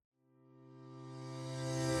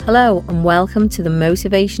Hello and welcome to the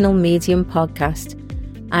Motivational Medium podcast.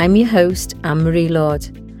 I'm your host, Anne-Marie Lord.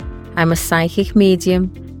 I'm a psychic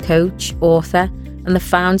medium, coach, author, and the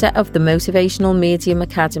founder of the Motivational Medium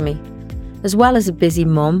Academy, as well as a busy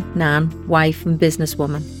mum, nan, wife, and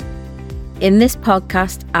businesswoman. In this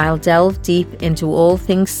podcast, I'll delve deep into all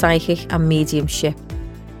things psychic and mediumship.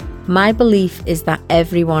 My belief is that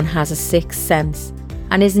everyone has a sixth sense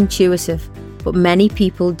and is intuitive, but many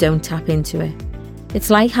people don't tap into it. It's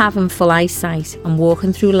like having full eyesight and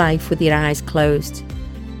walking through life with your eyes closed.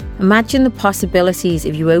 Imagine the possibilities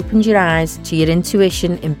if you opened your eyes to your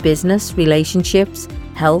intuition in business, relationships,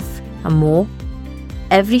 health, and more.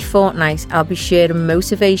 Every fortnight, I'll be sharing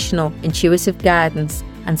motivational, intuitive guidance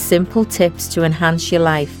and simple tips to enhance your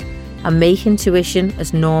life and make intuition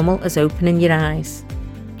as normal as opening your eyes.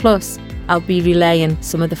 Plus, I'll be relaying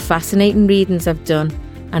some of the fascinating readings I've done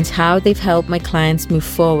and how they've helped my clients move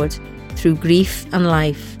forward through grief and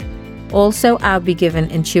life. Also, I'll be giving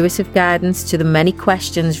intuitive guidance to the many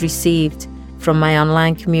questions received from my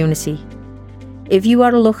online community. If you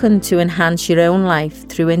are looking to enhance your own life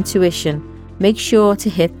through intuition, make sure to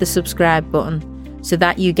hit the subscribe button so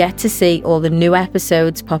that you get to see all the new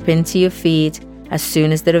episodes pop into your feed as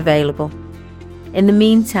soon as they're available. In the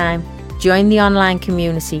meantime, join the online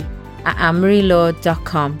community at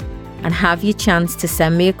annemarielord.com and have your chance to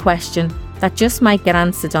send me a question that just might get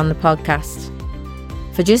answered on the podcast.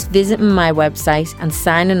 For just visiting my website and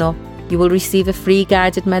signing up, you will receive a free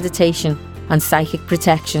guided meditation on psychic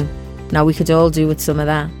protection. Now we could all do with some of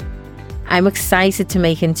that. I'm excited to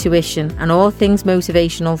make intuition and all things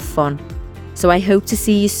motivational fun, so I hope to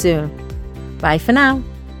see you soon. Bye for now.